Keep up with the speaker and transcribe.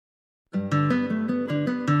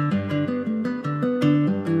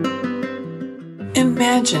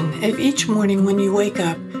Imagine if each morning when you wake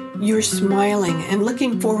up, you're smiling and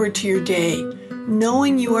looking forward to your day,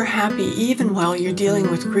 knowing you are happy even while you're dealing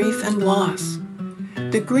with grief and loss.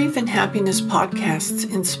 The Grief and Happiness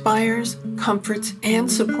podcast inspires, comforts,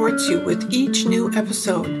 and supports you with each new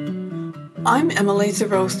episode. I'm Emily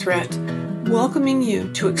Thoreau-Threat, welcoming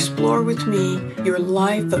you to explore with me your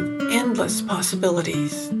life of endless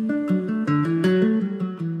possibilities.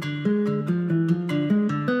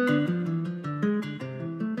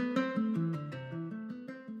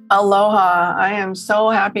 Aloha. I am so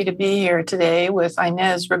happy to be here today with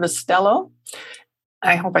Inez Ribostello.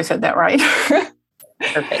 I hope I said that right.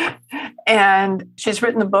 Perfect. And she's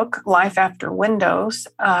written the book, Life After Windows,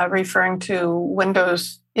 referring to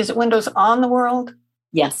windows. Is it windows on the world?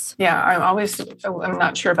 Yes. Yeah, I'm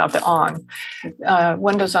not sure about the on.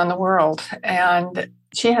 Windows on the world. And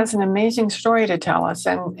she has an amazing story to tell us.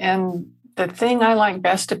 And the thing I like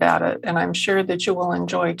best about it, and I'm sure that you will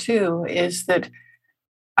enjoy too, is that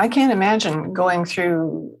I can't imagine going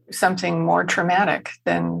through something more traumatic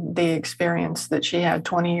than the experience that she had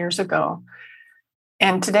 20 years ago.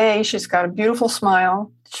 And today she's got a beautiful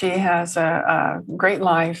smile. She has a great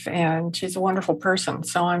life and she's a wonderful person.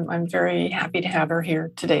 So I'm very happy to have her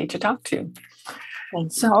here today to talk to.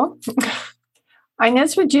 Thanks. So,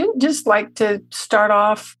 Inez, would you just like to start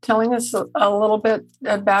off telling us a little bit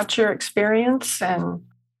about your experience and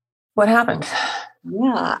what happened?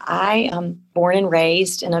 Yeah, I am born and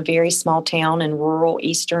raised in a very small town in rural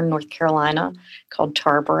eastern North Carolina called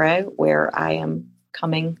Tarboro, where I am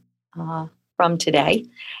coming from today,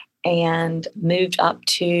 and moved up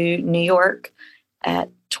to New York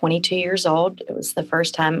at 22 years old. It was the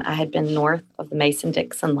first time I had been north of the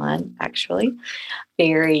Mason-Dixon line, actually.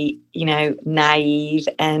 Very, naive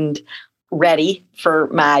and ready for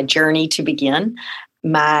my journey to begin.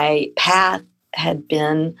 My path had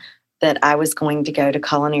been that I was going to go to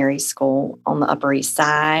culinary school on the Upper East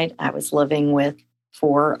Side. I was living with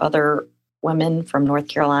 4 other women from North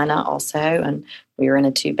Carolina also, and we were in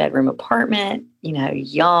a 2-bedroom apartment,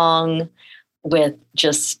 young, with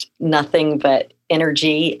just nothing but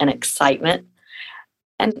energy and excitement.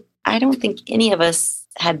 And I don't think any of us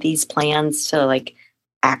had these plans to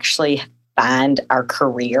actually find our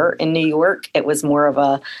career in New York. It was more of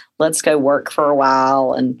a, let's go work for a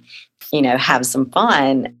while and, have some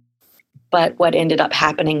fun. But what ended up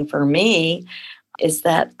happening for me is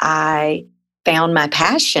that I found my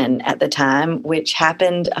passion at the time, which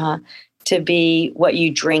happened to be what you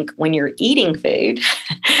drink when you're eating food,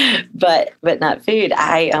 but not food.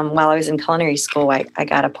 While I was in culinary school, I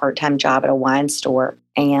got a part-time job at a wine store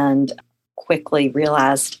and quickly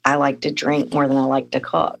realized I like to drink more than I like to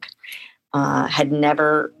cook. Had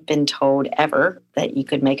never been told ever that you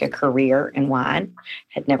could make a career in wine.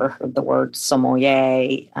 Had never heard the word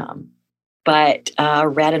sommelier. But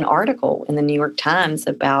read an article in the New York Times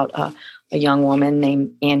about a young woman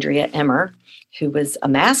named Andrea Emmer, who was a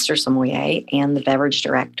master sommelier and the beverage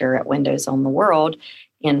director at Windows on the World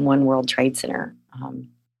in One World Trade Center.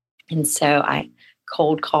 And so I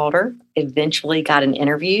cold called her, eventually got an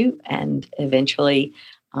interview, and eventually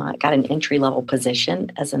got an entry-level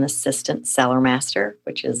position as an assistant cellar master,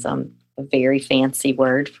 which is a very fancy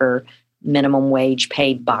word for minimum wage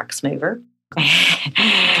paid box mover.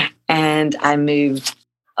 And I moved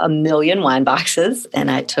 1 million wine boxes, and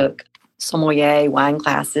I took sommelier wine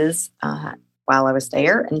classes while I was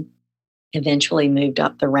there, and eventually moved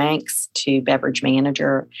up the ranks to beverage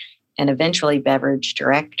manager and eventually beverage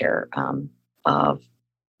director of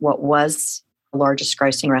what was the largest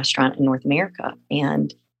grossing restaurant in North America.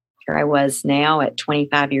 And here I was now at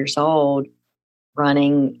 25 years old,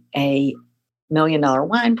 running a $1 million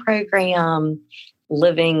wine program,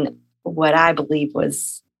 living what I believe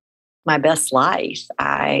was my best life.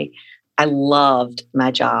 I loved my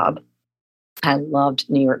job. I loved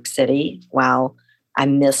New York City. While I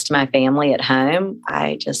missed my family at home,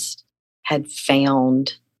 I just had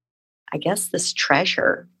found, I guess, this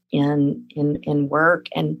treasure in work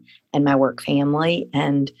and my work family.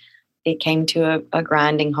 And it came to a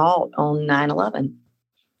grinding halt on 9/11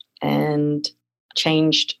 and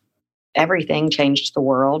changed everything, changed the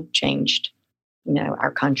world, changed,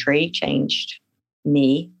 our country, changed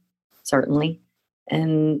me, certainly.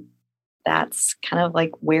 And that's kind of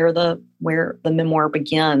where the memoir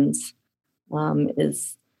begins,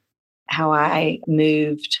 is how I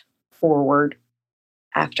moved forward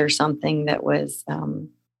after something that was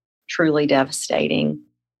truly devastating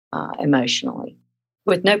emotionally,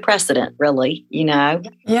 with no precedent, really,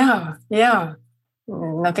 Yeah.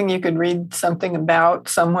 Nothing you could read something about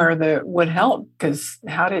somewhere that would help, because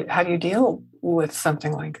how do you deal with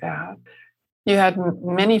something like that? You had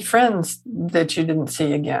many friends that you didn't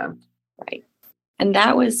see again. Right. And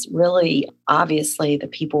that was really obviously the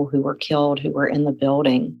people who were killed, who were in the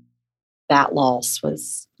building. That loss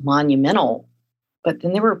was monumental. But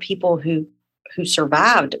then there were people who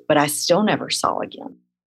survived, but I still never saw again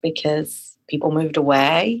because people moved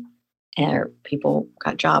away and people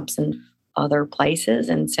got jobs in other places.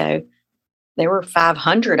 And so there were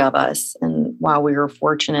 500 of us. And while we were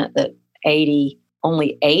fortunate that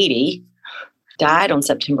only 80 died on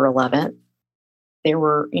September 11th, there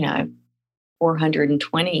were,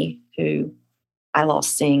 420 who I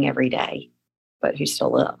lost seeing every day, but who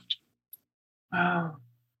still lived. Wow.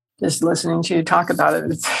 Just listening to you talk about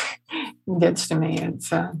it, it gets to me.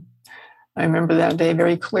 I remember that day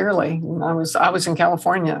very clearly. I was in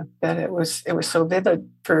California, but it was so vivid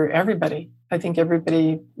for everybody. I think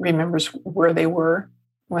everybody remembers where they were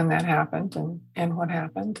when that happened and what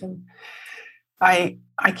happened. And I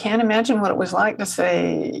can't imagine what it was like to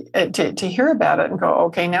say to hear about it and go,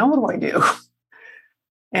 okay, now what do I do?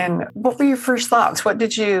 And what were your first thoughts? What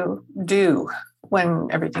did you do when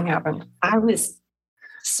everything happened? I was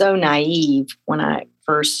so naive when I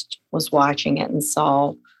first was watching it and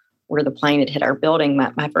saw where the plane had hit our building.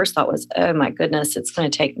 My first thought was, oh my goodness, it's going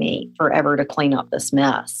to take me forever to clean up this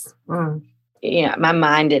mess. Mm. My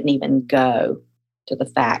mind didn't even go to the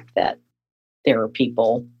fact that there were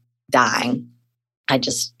people dying. I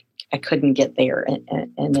couldn't get there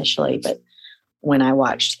initially. But when I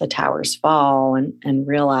watched the towers fall and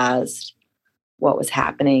realized what was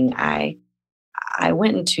happening, I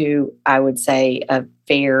went into, I would say, a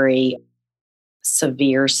very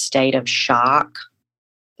severe state of shock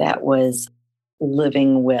that was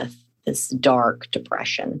living with this dark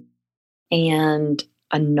depression and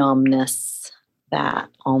a numbness that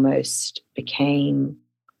almost became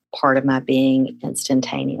part of my being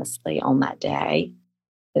instantaneously on that day.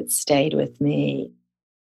 It stayed with me,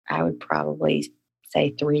 I would probably say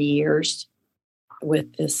 3 years,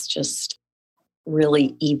 with this just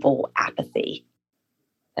really evil apathy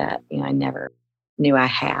that I never knew I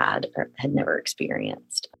had or had never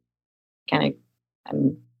experienced. I'm a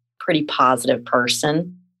pretty positive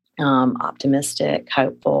person, optimistic,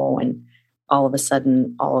 hopeful, and all of a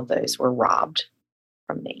sudden, all of those were robbed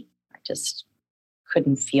from me. I just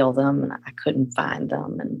couldn't feel them, and I couldn't find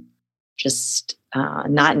them, and just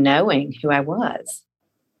not knowing who I was.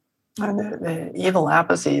 And the evil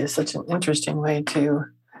apathy is such an interesting way to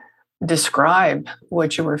describe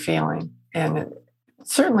what you were feeling, and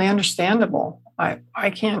it's certainly understandable. I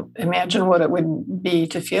can't imagine what it would be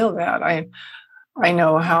to feel that. I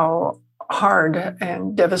know how hard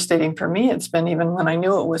and devastating for me it's been, even when I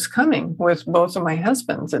knew it was coming with both of my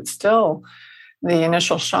husbands. It's still, the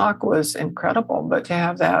initial shock was incredible, but to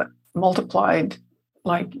have that multiplied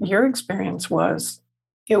like your experience was,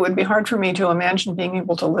 it would be hard for me to imagine being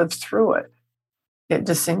able to live through it. It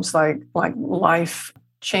just seems like life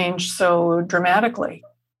changed so dramatically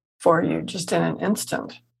for you just in an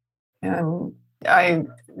instant. And I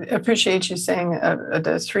appreciate you saying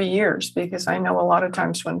the 3 years, because I know a lot of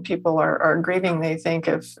times when people are grieving, they think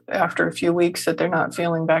if after a few weeks that they're not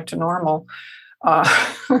feeling back to normal,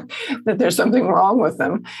 that there's something wrong with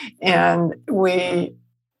them. And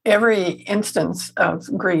every instance of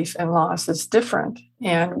grief and loss is different.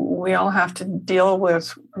 And we all have to deal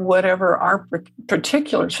with whatever our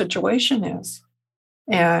particular situation is.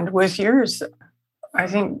 And with yours, I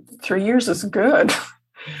think 3 years is good.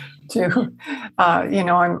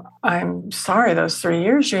 I'm sorry those 3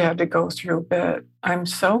 years you had to go through, but I'm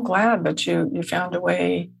so glad that you found a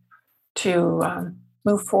way to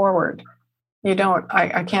move forward.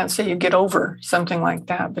 I can't say you get over something like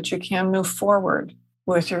that, but you can move forward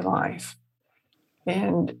with your life.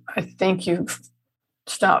 And I think you've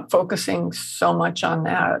stopped focusing so much on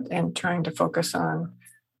that and trying to focus on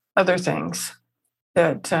other things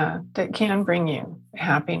that can bring you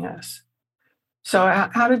happiness. So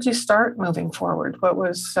how did you start moving forward?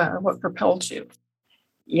 What propelled you?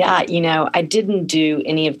 Yeah, I didn't do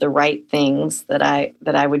any of the right things that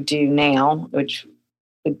I would do now, which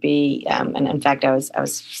would be, and in fact, I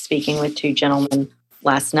was speaking with 2 gentlemen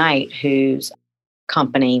last night whose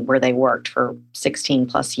company where they worked for 16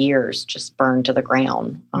 plus years just burned to the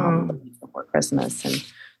ground before Christmas, and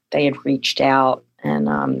they had reached out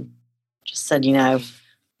and just said,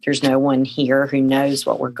 there's no one here who knows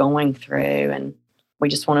what we're going through, and we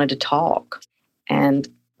just wanted to talk. And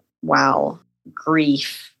while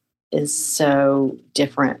grief is so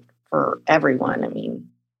different for everyone, I mean,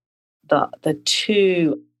 the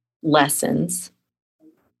 2 lessons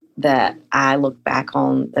that I look back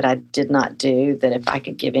on that I did not do, that if I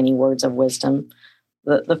could give any words of wisdom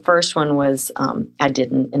The first one was I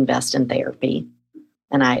didn't invest in therapy,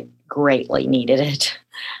 and I greatly needed it.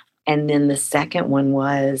 And then the second one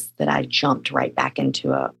was that I jumped right back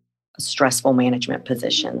into a stressful management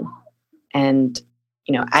position. And,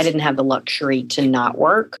 I didn't have the luxury to not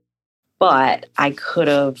work, but I could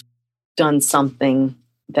have done something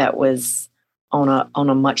that was on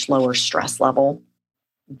a much lower stress level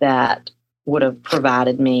that would have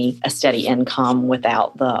provided me a steady income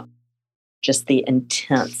without the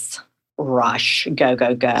intense rush, go,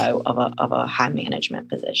 go, go of a high management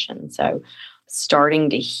position. So starting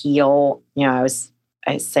to heal,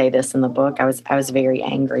 I say this in the book, I was very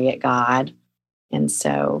angry at God. And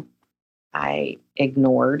so I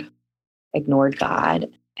ignored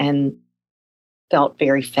God and felt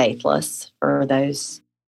very faithless for those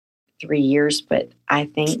 3 years. But I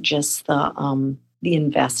think just the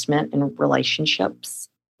investment in relationships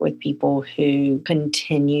with people who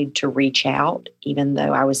continued to reach out, even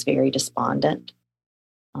though I was very despondent.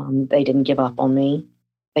 They didn't give up on me.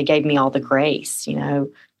 They gave me all the grace.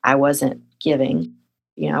 I wasn't giving,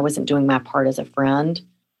 I wasn't doing my part as a friend,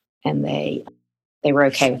 and they were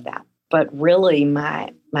okay with that. But really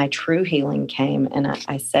my true healing came, and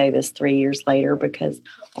I say this 3 years later, because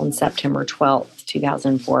on September 12th,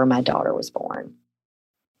 2004, my daughter was born.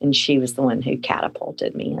 And she was the one who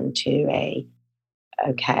catapulted me into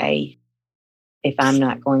okay, if I'm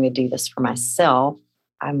not going to do this for myself,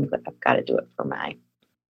 I've got to do it for my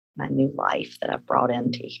new life that I've brought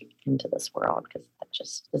into this world, because that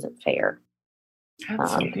just isn't fair.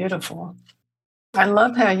 That's so beautiful. I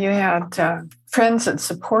love how you had friends that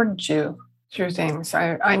supported you through things.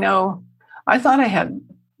 I know I thought I had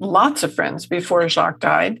lots of friends before Jacques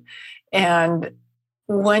died. And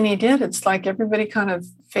when he did, it's like everybody kind of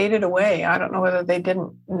faded away. I don't know whether they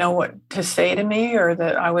didn't know what to say to me, or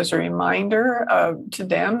that I was a reminder to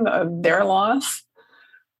them of their loss,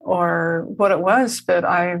 or what it was. But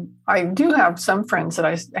I do have some friends that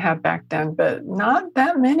I had back then, but not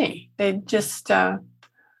that many. They just, I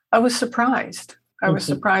was surprised. I was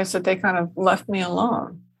surprised that they kind of left me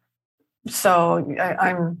alone. So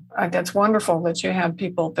that's wonderful that you had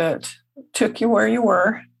people that took you where you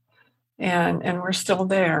were and were still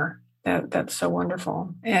there. That's so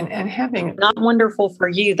wonderful. And having not wonderful for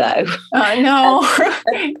you though. No,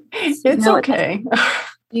 it's okay.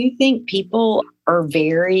 Do you think people are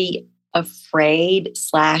very afraid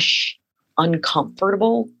 /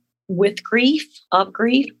 uncomfortable with grief?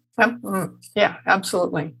 Yeah,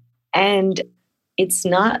 absolutely. And it's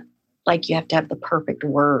not like you have to have the perfect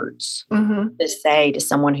words to say to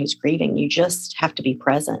someone who's grieving. You just have to be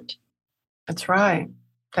present. That's right.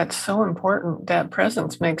 That's so important. That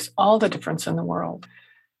presence makes all the difference in the world.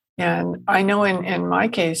 And I know in my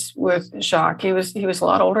case with Jacques, he was a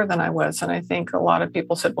lot older than I was. And I think a lot of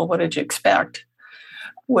people said, well, what did you expect?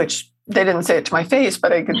 Which they didn't say it to my face,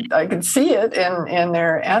 but I could see it in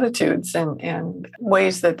their attitudes and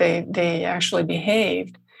ways that they actually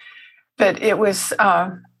behaved. But it was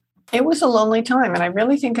a lonely time. And I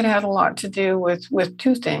really think it had a lot to do with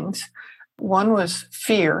two things. One was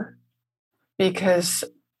fear, because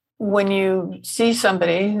when you see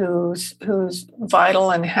somebody who's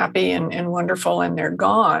vital and happy and wonderful and they're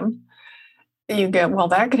gone, you get, well,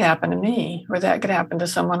 that could happen to me, or that could happen to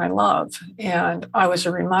someone I love. And I was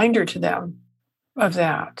a reminder to them of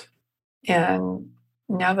that. And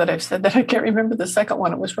now that I've said that, I can't remember the second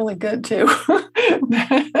one. It was really good too.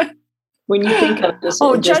 When you think of this,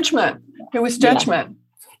 judgment. It was judgment.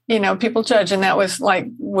 Yeah. People judge. And that was like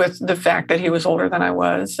with the fact that he was older than I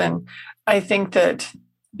was. And I think that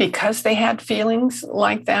because they had feelings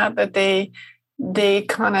like that they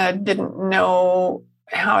kind of didn't know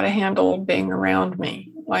how to handle being around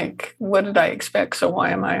me. Like, what did I expect? So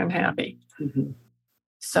why am I unhappy?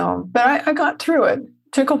 So, but I got through it.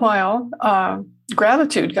 Took a while.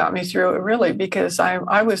 Gratitude got me through it, really, because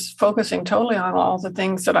I was focusing totally on all the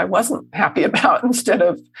things that I wasn't happy about, instead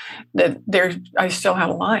of that I still had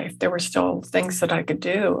a life. There were still things that I could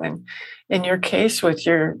do. And in your case with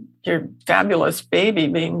your fabulous baby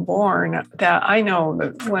being born, that I know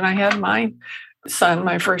that when I had my son,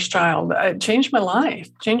 my first child, it changed my life,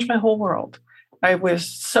 changed my whole world. I was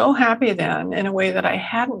so happy then in a way that I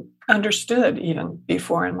hadn't understood even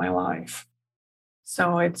before in my life.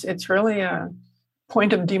 So it's really a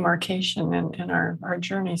point of demarcation in our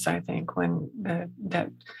journeys, I think, when that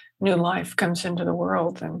new life comes into the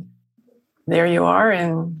world, and there you are,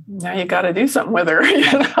 and now you got to do something with her.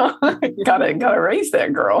 Got to raise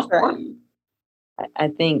that girl. Right. I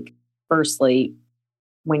think, firstly,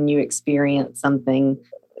 when you experience something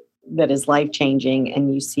that is life-changing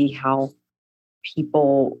and you see how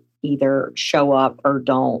people either show up or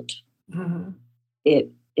don't,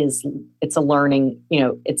 it's a learning,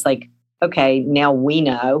 it's like, okay, now we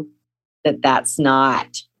know that that's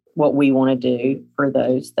not what we want to do for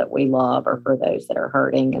those that we love or for those that are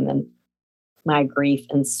hurting. And then my grief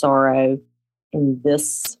and sorrow in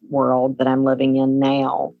this world that I'm living in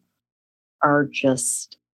now are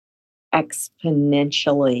just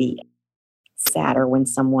exponentially sadder when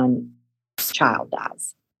someone's child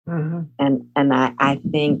dies. Mm-hmm. And I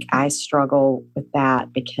think I struggle with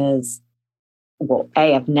that because, well,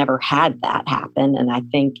 I've never had that happen. And I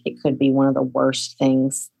think it could be one of the worst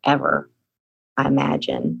things ever, I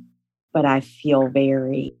imagine. But I feel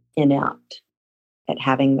very inept at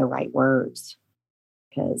having the right words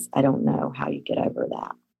because I don't know how you get over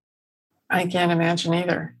that. I can't imagine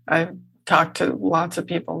either. I've talked to lots of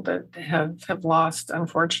people that have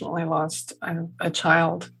unfortunately lost a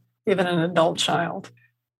child, even an adult child.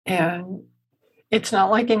 And it's not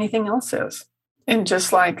like anything else is. And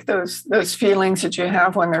just like those feelings that you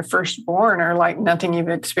have when they're first born are like nothing you've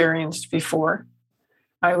experienced before.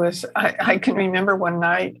 I can remember one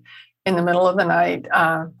night in the middle of the night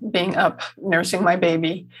being up nursing my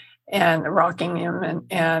baby and rocking him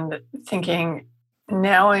and thinking,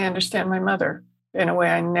 now I understand my mother in a way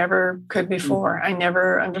I never could before. I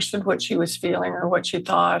never understood what she was feeling or what she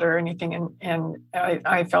thought or anything. And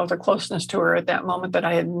I felt a closeness to her at that moment that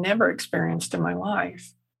I had never experienced in my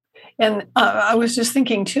life. And I was just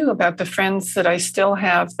thinking, too, about the friends that I still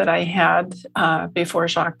have that I had before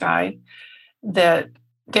Jacques died, that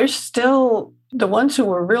they're still the ones who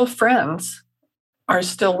were real friends are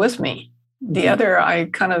still with me. The other I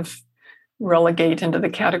kind of relegate into the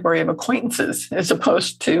category of acquaintances as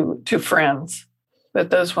opposed to friends. But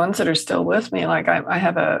those ones that are still with me, like I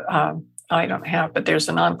have but there's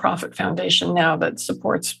a nonprofit foundation now that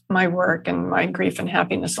supports my work and my Grief and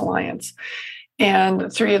Happiness Alliance.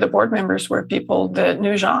 And 3 of the board members were people that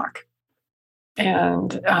knew Jacques.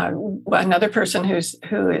 And another person who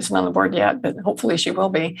isn't on the board yet, but hopefully she will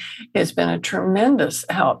be, has been a tremendous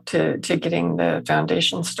help to getting the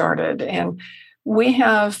foundation started. And we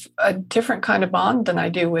have a different kind of bond than I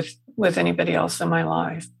do with anybody else in my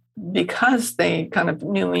life because they kind of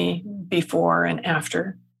knew me before and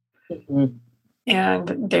after. Mm-hmm.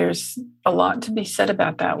 And there's a lot to be said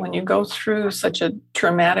about that. When you go through such a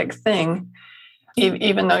traumatic thing,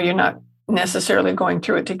 even though you're not necessarily going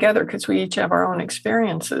through it together because we each have our own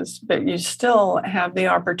experiences, but you still have the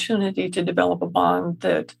opportunity to develop a bond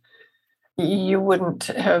that you wouldn't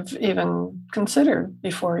have even considered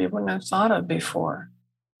before, you wouldn't have thought of before.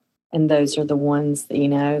 And those are the ones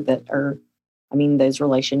that, that are, those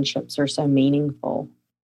relationships are so meaningful.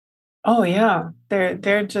 Oh, yeah.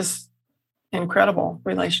 They're just incredible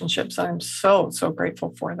relationships. I'm so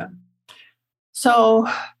grateful for them. So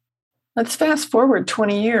let's fast forward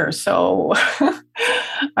 20 years. So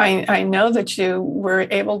I know that you were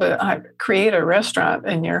able to create a restaurant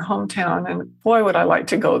in your hometown, and boy, would I like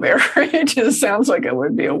to go there. It just sounds like it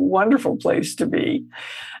would be a wonderful place to be.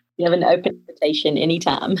 You have an open invitation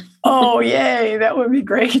anytime. Oh, yay. That would be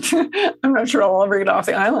great. I'm not sure I'll ever get off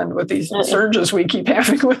the island with these surges we keep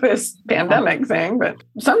having with this pandemic thing, but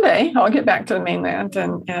someday I'll get back to the mainland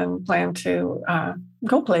and plan to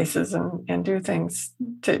go places and do things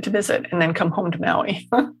to visit and then come home to Maui.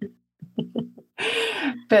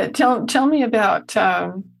 But tell me about,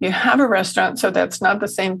 you have a restaurant, so that's not the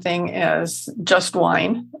same thing as just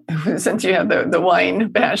wine, since you have the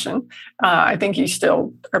wine passion. I think you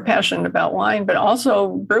still are passionate about wine, but also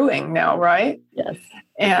brewing now, right? Yes.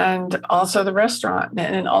 And also the restaurant.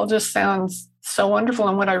 And it all just sounds so wonderful.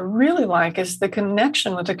 And what I really like is the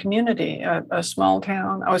connection with the community, a small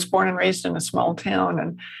town. I was born and raised in a small town,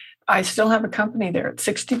 and I still have a company there at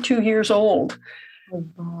 62 years old. Oh,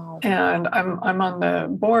 wow. And I'm on the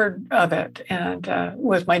board of it, and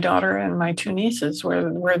with my daughter and my 2 nieces,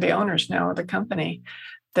 we're the owners now of the company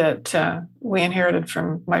that we inherited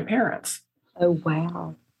from my parents. Oh,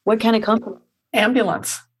 wow. What kind of company?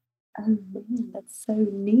 Ambulance. Oh, man, that's so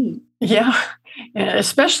neat. Yeah, and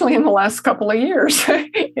especially in the last couple of years,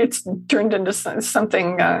 it's turned into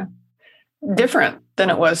something different than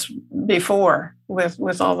it was before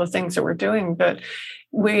with all the things that we're doing. But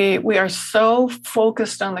we are so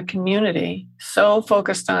focused on the community, so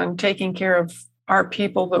focused on taking care of our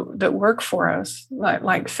people that work for us,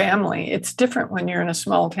 like family. It's different when you're in a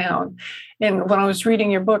small town. And when I was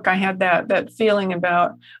reading your book, I had that feeling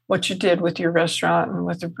about what you did with your restaurant and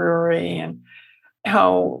with the brewery, and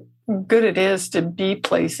how good it is to be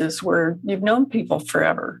places where you've known people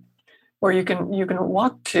forever, where you can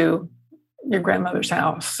walk to your grandmother's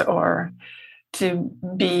house or to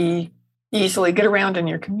be easily get around in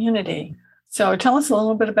your community. So tell us a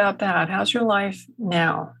little bit about that. How's your life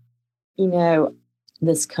now?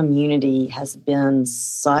 this community has been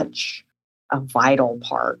such a vital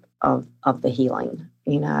part of the healing,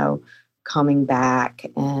 coming back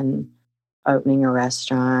and opening a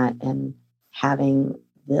restaurant and having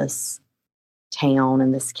this town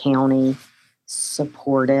and this county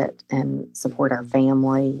support it and support our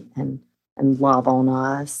family and love on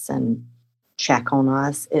us and check on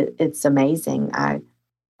us. It's amazing. I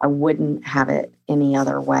wouldn't have it any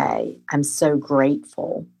other way. I'm so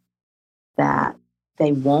grateful that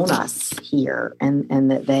they want us here and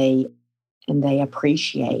that they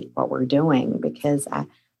appreciate what we're doing, because I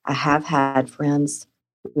have had friends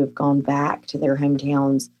who have gone back to their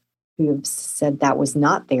hometowns who have said that was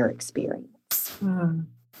not their experience. Mm.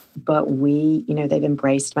 But they've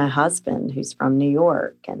embraced my husband, who's from New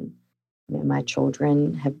York, and my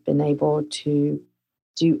children have been able to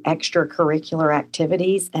do extracurricular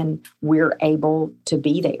activities, and we're able to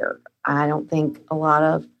be there. I don't think a lot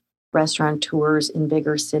of restaurateurs in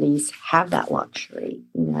bigger cities have that luxury.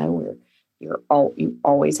 Where you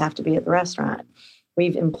always have to be at the restaurant.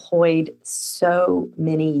 We've employed so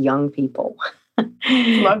many young people.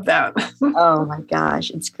 Love that. Oh my gosh,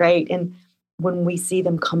 it's great. And when we see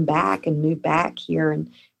them come back and move back here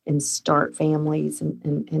and start families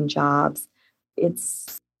and jobs,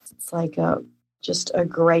 it's like just a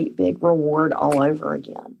great big reward all over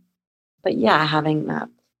again. But yeah, having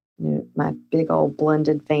my big old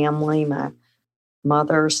blended family, my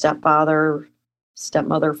mother, stepfather,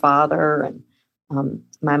 stepmother, father, and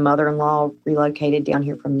my mother-in-law relocated down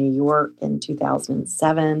here from New York in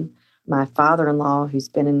 2007. My father-in-law, who's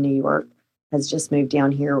been in New York, has just moved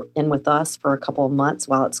down here in with us for a couple of months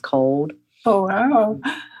while it's cold. Oh, wow.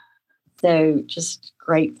 So just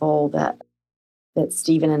grateful that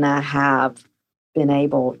Stephen and I have been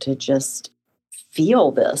able to just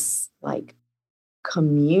feel this like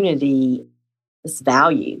community, this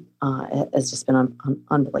value has just been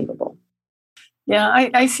unbelievable. Yeah,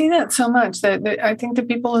 I see that so much that I think the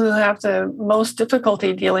people who have the most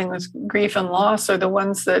difficulty dealing with grief and loss are the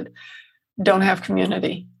ones that don't have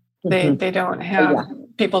community. Mm-hmm. They don't have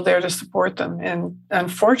people there to support them. And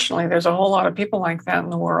unfortunately, there's a whole lot of people like that in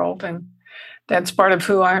the world. And that's part of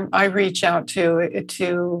who I reach out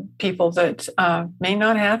to people that may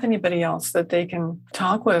not have anybody else that they can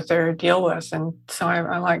talk with or deal with. And so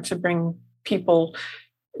I like to bring people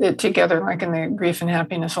together, like in the Grief and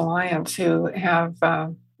Happiness Alliance, who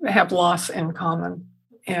have loss in common.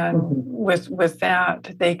 And with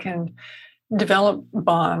that, they can develop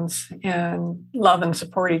bonds and love and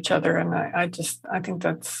support each other. And I think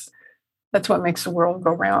that's what makes the world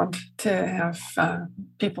go round, to have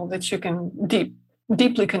people that you can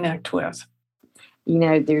deeply connect with.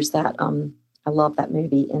 There's that, I love that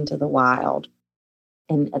movie, Into the Wild.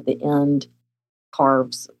 And at the end,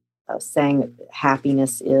 Carves saying that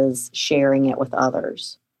happiness is sharing it with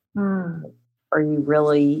others. Mm. Are you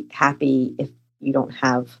really happy if you don't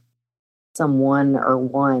have someone or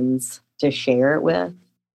ones to share it with?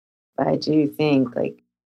 But I do think like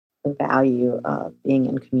the value of being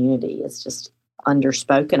in community is just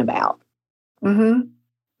underspoken about. Mm-hmm.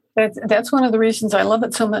 That's one of the reasons I love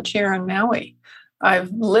it so much here in Maui.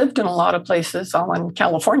 I've lived in a lot of places, all in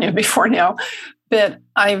California before now, but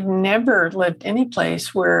I've never lived any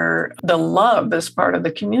place where the love is part of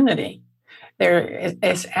the community. There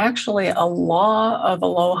is actually a law of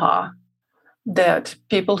aloha that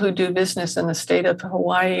people who do business in the state of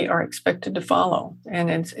Hawaii are expected to follow.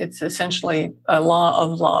 And it's essentially a law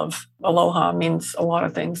of love. Aloha means a lot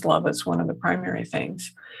of things. Love is one of the primary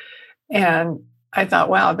things. And I thought,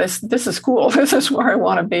 wow, this is cool. This is where I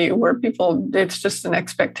want to be, where people, it's just an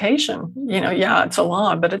expectation. It's a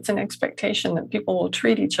law, but it's an expectation that people will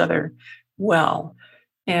treat each other well.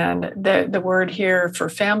 And the word here for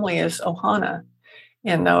family is ohana.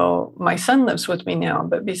 And though my son lives with me now,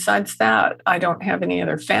 but besides that, I don't have any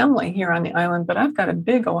other family here on the island, but I've got a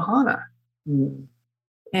big ohana. Mm.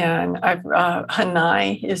 And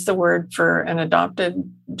Hanai is the word for an adopted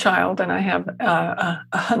child, and I have a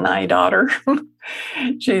Hanai daughter.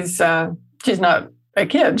 She's not a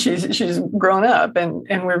kid; she's grown up, and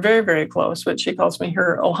we're very, very close. But she calls me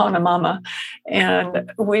her Ohana Mama,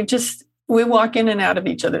 and we walk in and out of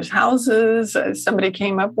each other's houses. Somebody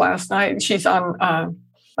came up last night. She's on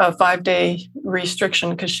a 5-day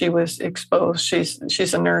restriction because she was exposed.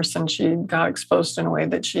 She's a nurse, and she got exposed in a way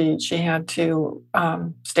that she had to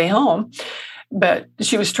stay home. But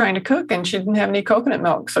she was trying to cook, and she didn't have any coconut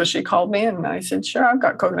milk. So she called me, and I said, sure, I've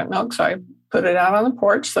got coconut milk. So put it out on the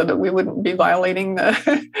porch so that we wouldn't be violating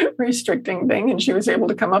the restricting thing. And she was able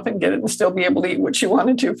to come up and get it and still be able to eat what she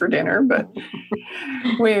wanted to for dinner. But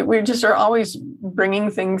we just are always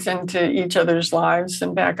bringing things into each other's lives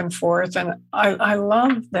and back and forth. And I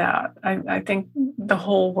love that. I think the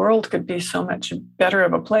whole world could be so much better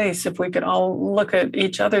of a place if we could all look at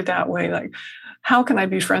each other that way. Like, how can I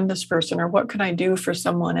befriend this person, or what can I do for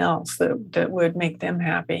someone else that would make them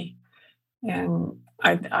happy? And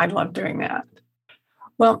I love doing that.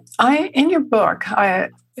 Well, in your book,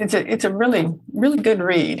 it's a really, really good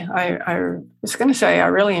read. I was going to say I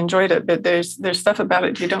really enjoyed it, but there's stuff about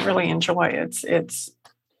it you don't really enjoy. It's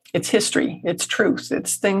history, it's truth,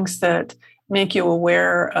 it's things that make you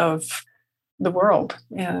aware of the world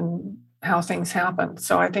and how things happen.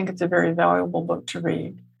 So I think it's a very valuable book to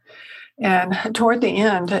read. And toward the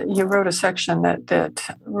end, you wrote a section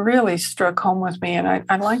that really struck home with me. And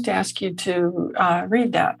I'd like to ask you to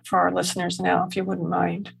read that for our listeners now, if you wouldn't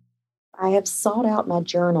mind. I have sought out my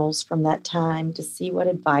journals from that time to see what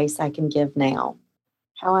advice I can give now,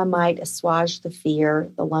 how I might assuage the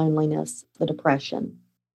fear, the loneliness, the depression.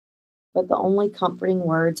 But the only comforting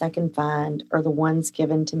words I can find are the ones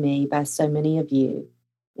given to me by so many of you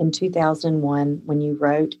in 2001 when you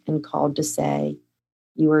wrote and called to say,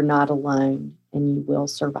 "You are not alone and you will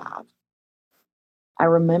survive." I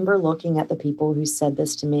remember looking at the people who said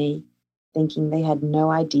this to me, thinking they had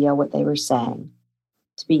no idea what they were saying.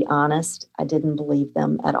 To be honest, I didn't believe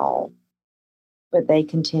them at all. But they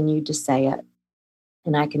continued to say it,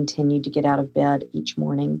 and I continued to get out of bed each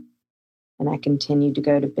morning, and I continued to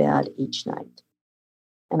go to bed each night,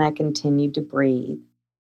 and I continued to breathe.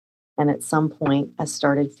 And at some point, I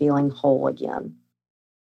started feeling whole again.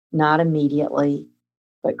 Not immediately,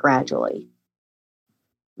 but gradually.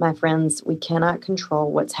 My friends, we cannot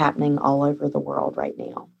control what's happening all over the world right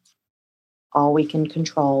now. All we can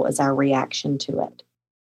control is our reaction to it,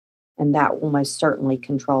 and that will most certainly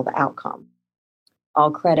control the outcome. All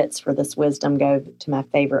credits for this wisdom go to my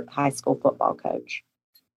favorite high school football coach.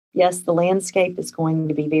 Yes, the landscape is going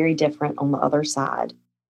to be very different on the other side.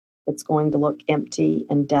 It's going to look empty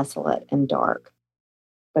and desolate and dark,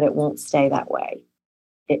 but it won't stay that way.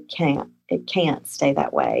 It can't stay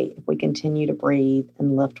that way if we continue to breathe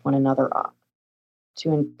and lift one another up,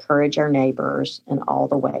 to encourage our neighbors in all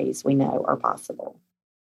the ways we know are possible.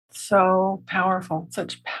 So powerful,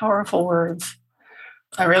 such powerful words.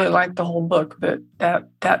 I really liked the whole book, but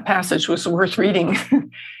that passage was worth reading.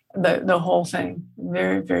 The whole thing,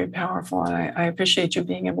 very, very powerful. And I appreciate you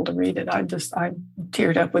being able to read it. I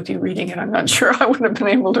teared up with you reading it. I'm not sure I would have been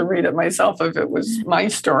able to read it myself if it was my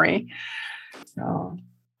story. So,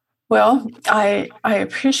 well, I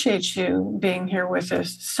appreciate you being here with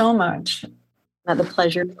us so much. The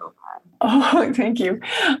pleasure. Oh, thank you.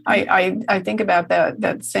 I think about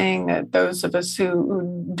that saying that those of us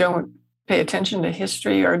who don't pay attention to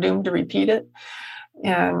history are doomed to repeat it.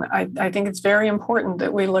 And I think it's very important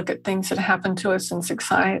that we look at things that happen to us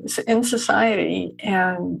in society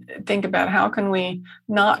and think about how can we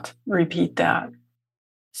not repeat that.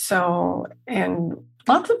 So, and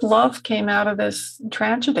lots of love came out of this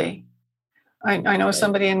tragedy. I know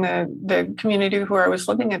somebody in the community where I was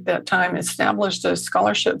living at that time established a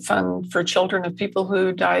scholarship fund for children of people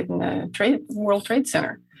who died in the World Trade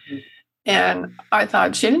Center. And I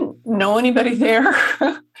thought she didn't know anybody there,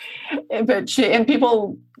 but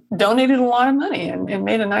people donated a lot of money and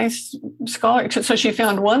made a nice scholarship. So she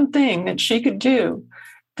found one thing that she could do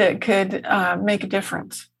that could make a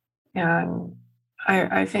difference. And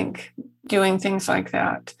I think doing things like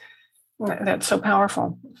that, that's so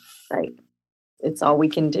powerful. Right. It's all we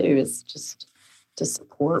can do is just to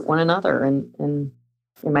support one another. And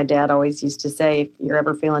my dad always used to say, if you're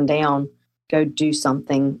ever feeling down, go do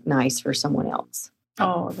something nice for someone else.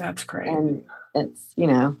 Oh, that's great. And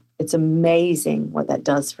it's amazing what that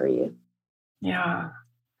does for you. Yeah.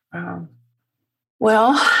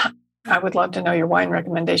 Well, I would love to know your wine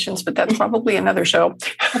recommendations, but that's probably another show.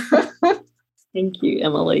 Thank you,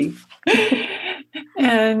 Emily.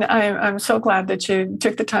 And I'm so glad that you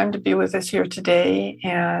took the time to be with us here today.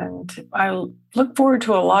 And I look forward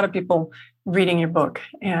to a lot of people reading your book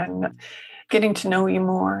and getting to know you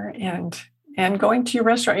more and going to your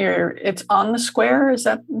restaurant. It's on the Square.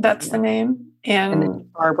 That's the name? And the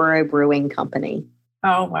Tarboro Brewing Company.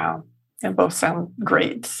 Oh, wow. They both sound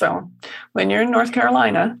great. So when you're in North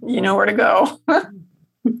Carolina, you know where to go.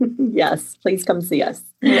 Yes, please come see us.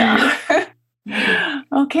 Yeah.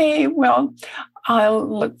 Okay, well, I'll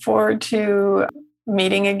look forward to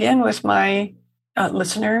meeting again with my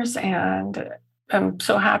listeners, and I'm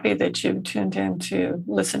so happy that you tuned in to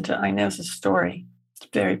listen to Inez's story. It's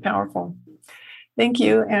very powerful. Thank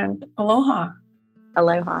you, and aloha.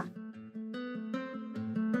 Aloha.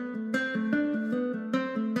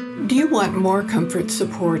 Do you want more comfort,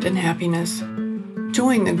 support, and happiness?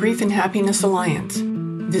 Join the Grief and Happiness Alliance.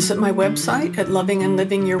 Visit my website at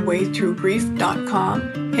lovingandlivingyourwaythroughgrief.com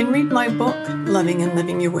and read my book, Loving and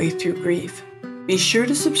Living Your Way Through Grief. Be sure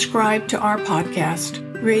to subscribe to our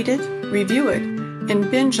podcast, rate it, review it, and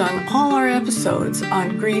binge on all our episodes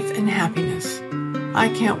on grief and happiness. I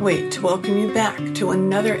can't wait to welcome you back to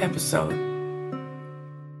another episode